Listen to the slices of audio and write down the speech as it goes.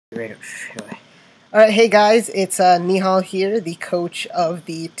Right. Alright, hey guys, it's Nihal here, the coach of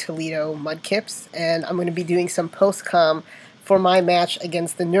the Toledo Mudkips, and I'm going to be doing some post-com for my match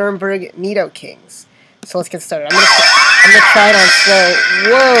against the Nurnberg Nidokings. So let's get started. I'm gonna try it on slow.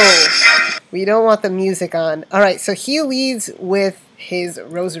 Whoa! We don't want the music on. Alright, so he leads with his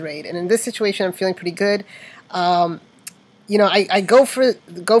Roserade, and in this situation I'm feeling pretty good. I go for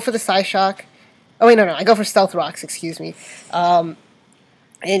the Psyshock. Oh wait, no, I go for Stealth Rocks, excuse me.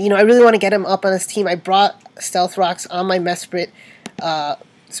 And, I really want to get him up on his team. I brought Stealth Rocks on my Mesprit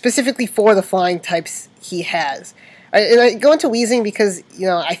specifically for the flying types he has. And I go into Wheezing because,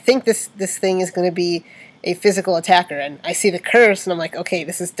 I think this thing is going to be a physical attacker. And I see the curse, and I'm like, okay,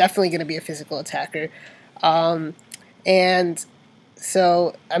 this is definitely going to be a physical attacker. And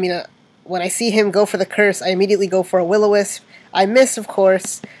so, when I see him go for the curse, I immediately go for a Will-O-Wisp. I miss, of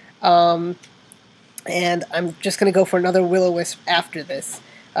course, and I'm just going to go for another Will-O-Wisp after this.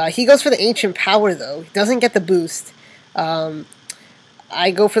 He goes for the Ancient Power, though. He doesn't get the boost.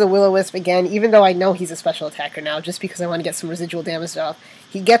 I go for the Will-O-Wisp again, even though I know he's a special attacker now, just because I want to get some residual damage off.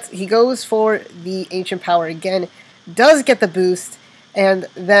 He goes for the Ancient Power again, does get the boost, and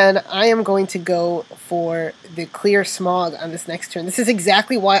then I am going to go for the Clear Smog on this next turn. This is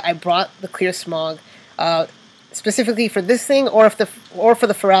exactly why I brought the Clear Smog, specifically for this thing, or for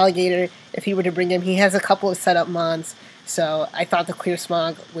the Feraligatr, if he were to bring him. He has a couple of setup mons, so I thought the Clear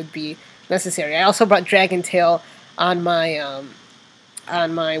Smog would be necessary. I also brought Dragon Tail on my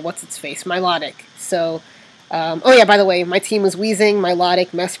what's-its-face, Milotic. So, oh yeah, by the way, my team was Wheezing, Milotic,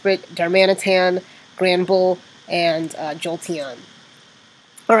 Mesprit, Darmanitan, Granbull, and Jolteon.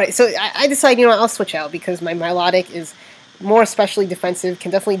 Alright, so I decided, I'll switch out because my Milotic is more especially defensive,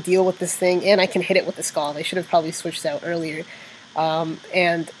 can definitely deal with this thing, and I can hit it with the Scald. I should have probably switched out earlier.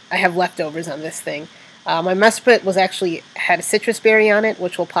 And I have leftovers on this thing. My Mesprit had a Citrus Berry on it,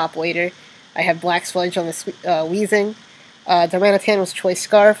 which will pop later. I have Black Sludge on the Wheezing. Darmanitan was Choice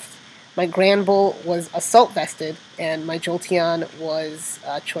Scarf. My Granbull was Assault Vested, and my Jolteon was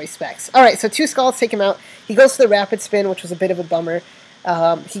Choice Specs. Alright, so 2 Scalds take him out. He goes to the Rapid Spin, which was a bit of a bummer.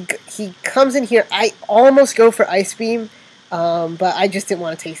 He comes in here. I almost go for Ice Beam, but I just didn't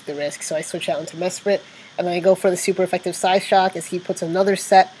want to take the risk, so I switch out into Mesprit. And then I go for the super effective Psyshock as he puts another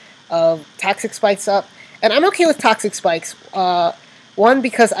set of Toxic Spikes up. And I'm okay with Toxic Spikes. One,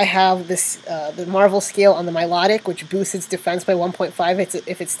 because I have this the Marvel Scale on the Milotic, which boosts its defense by 1.5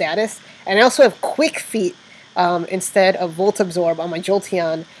 if it's status. And I also have Quick Feet instead of Volt Absorb on my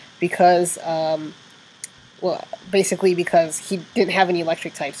Jolteon because, basically because he didn't have any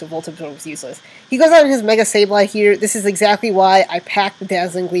electric types, so Volt Absorb was useless. He goes out in his Mega Sableye here. This is exactly why I packed the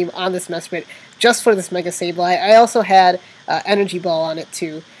Dazzling Gleam on this Mesprit, just for this Mega Sableye. I also had Energy Ball on it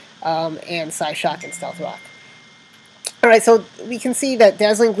too, and Psyshock and Stealth Rock. Alright, so we can see that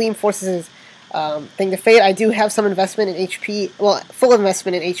Dazzling Gleam forces his thing to fade. I do have some investment in HP, well, full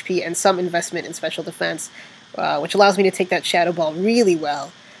investment in HP and some investment in special defense, which allows me to take that Shadow Ball really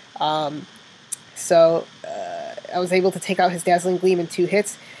well. So I was able to take out his Dazzling Gleam in 2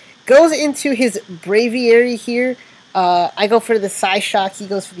 hits. Goes into his Braviary here. I go for the Psyshock, he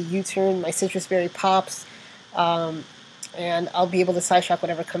goes for the U-turn, my Citrus Berry pops, and I'll be able to Psyshock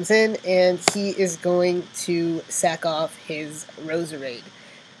whatever comes in, and he is going to sack off his Roserade.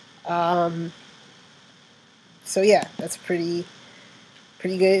 So yeah, that's pretty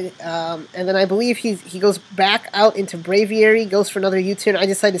good. And then I believe he goes back out into Braviary, goes for another U-turn. I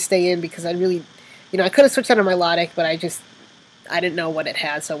decided to stay in because I really, I could have switched out on Milotic, but I didn't know what it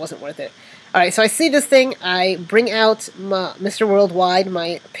had, so it wasn't worth it. Alright, so I see this thing, I bring out Mr. Worldwide,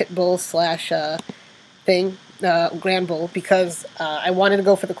 my Pitbull / thing, Granbull, because I wanted to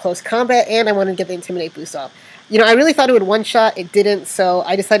go for the close combat, and I wanted to get the Intimidate boost off. I really thought it would one-shot, it didn't, so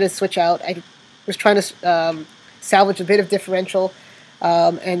I decided to switch out. I was trying to salvage a bit of differential,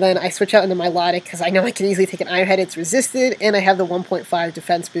 and then I switch out into Milotic, because I know I can easily take an Iron Head, it's resisted, and I have the 1.5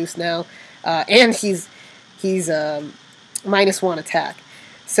 defense boost now, and he's -1 attack.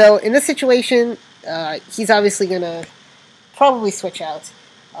 So in this situation, he's obviously going to probably switch out.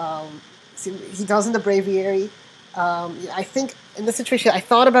 He does in the Braviary. I think in this situation, I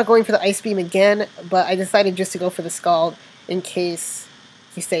thought about going for the Ice Beam again, but I decided just to go for the Scald in case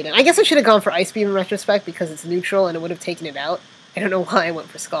he stayed in. I guess I should have gone for Ice Beam in retrospect because it's neutral and it would have taken it out. I don't know why I went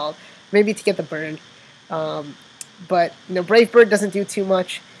for Scald. Maybe to get the burn. But, Brave Bird doesn't do too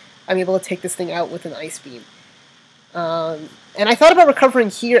much. I'm able to take this thing out with an Ice Beam. And I thought about recovering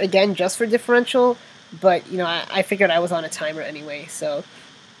here again just for differential, but, I figured I was on a timer anyway, so...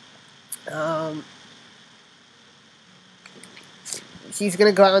 he's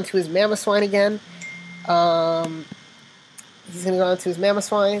going to go out into his Mamoswine again. He's going to go into his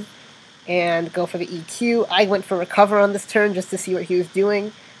Mamoswine and go for the EQ. I went for Recover on this turn just to see what he was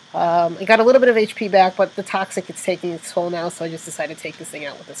doing. I got a little bit of HP back, but the Toxic is taking its toll now, so I just decided to take this thing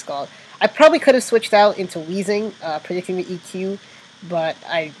out with the Scald. I probably could have switched out into Weezing, predicting the EQ, but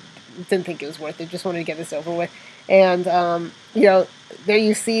I didn't think it was worth it. Just wanted to get this over with. And, you know, there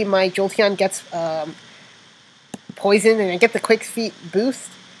you see my Jolteon gets poisoned, and I get the Quick Feet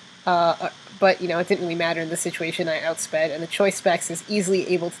boost. But, you know, it didn't really matter in this situation. I outsped, and the Choice Specs is easily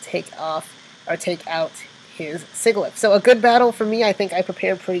able to take out his Sigilyph. So a good battle for me. I think I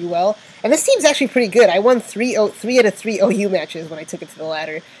prepared pretty well. And this team's actually pretty good. I won 3 out of 3 OU matches when I took it to the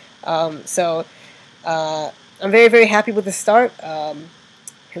ladder. So I'm very, very happy with the start. I'm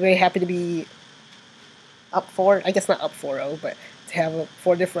very happy to be up 4. I guess not up 4-0, but to have a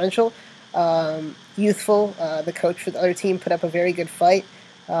 4 differential. Youthful, the coach for the other team, put up a very good fight.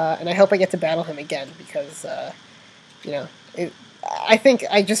 And I hope I get to battle him again because, you know, I think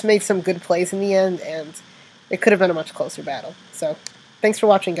I just made some good plays in the end, and it could have been a much closer battle. So, thanks for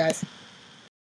watching, guys.